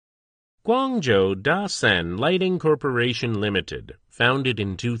Guangzhou Dasen Lighting Corporation Limited, founded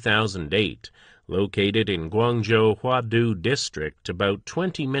in 2008, located in Guangzhou Huadu District, about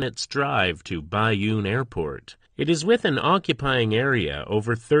 20 minutes drive to Baiyun Airport. It is with an occupying area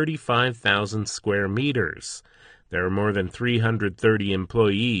over 35,000 square meters. There are more than 330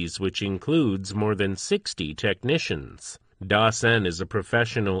 employees, which includes more than 60 technicians. Dasen is a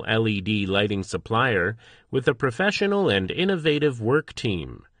professional LED lighting supplier with a professional and innovative work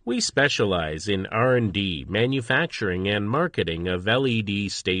team. We specialize in R&D, manufacturing, and marketing of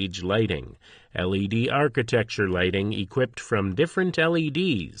LED stage lighting, LED architecture lighting equipped from different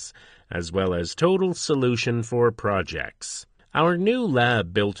LEDs, as well as total solution for projects. Our new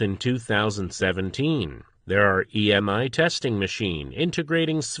lab built in 2017. There are EMI testing machine,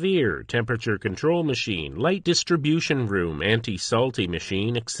 integrating sphere, temperature control machine, light distribution room, anti-salty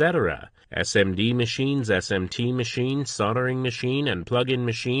machine, etc. SMD machines, SMT machine, soldering machine, and plug-in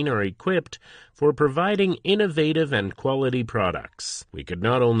machine are equipped for providing innovative and quality products. We could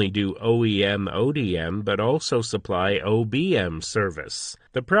not only do OEM, ODM, but also supply OBM service.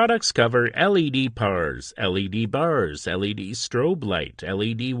 The products cover LED powers, LED bars, LED strobe light,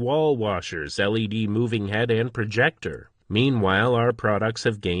 LED wall washers, LED moving head and projector. Meanwhile, our products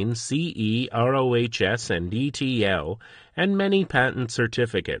have gained CE, ROHS, and ETL, and many patent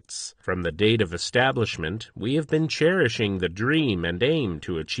certificates. From the date of establishment, we have been cherishing the dream and aim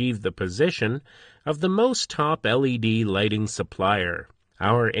to achieve the position of the most top LED lighting supplier.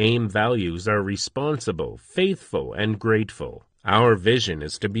 Our aim values are responsible, faithful, and grateful. Our vision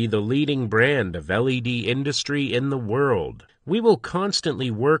is to be the leading brand of LED industry in the world. We will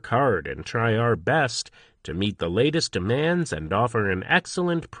constantly work hard and try our best to meet the latest demands and offer an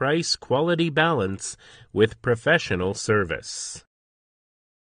excellent price-quality balance with professional service.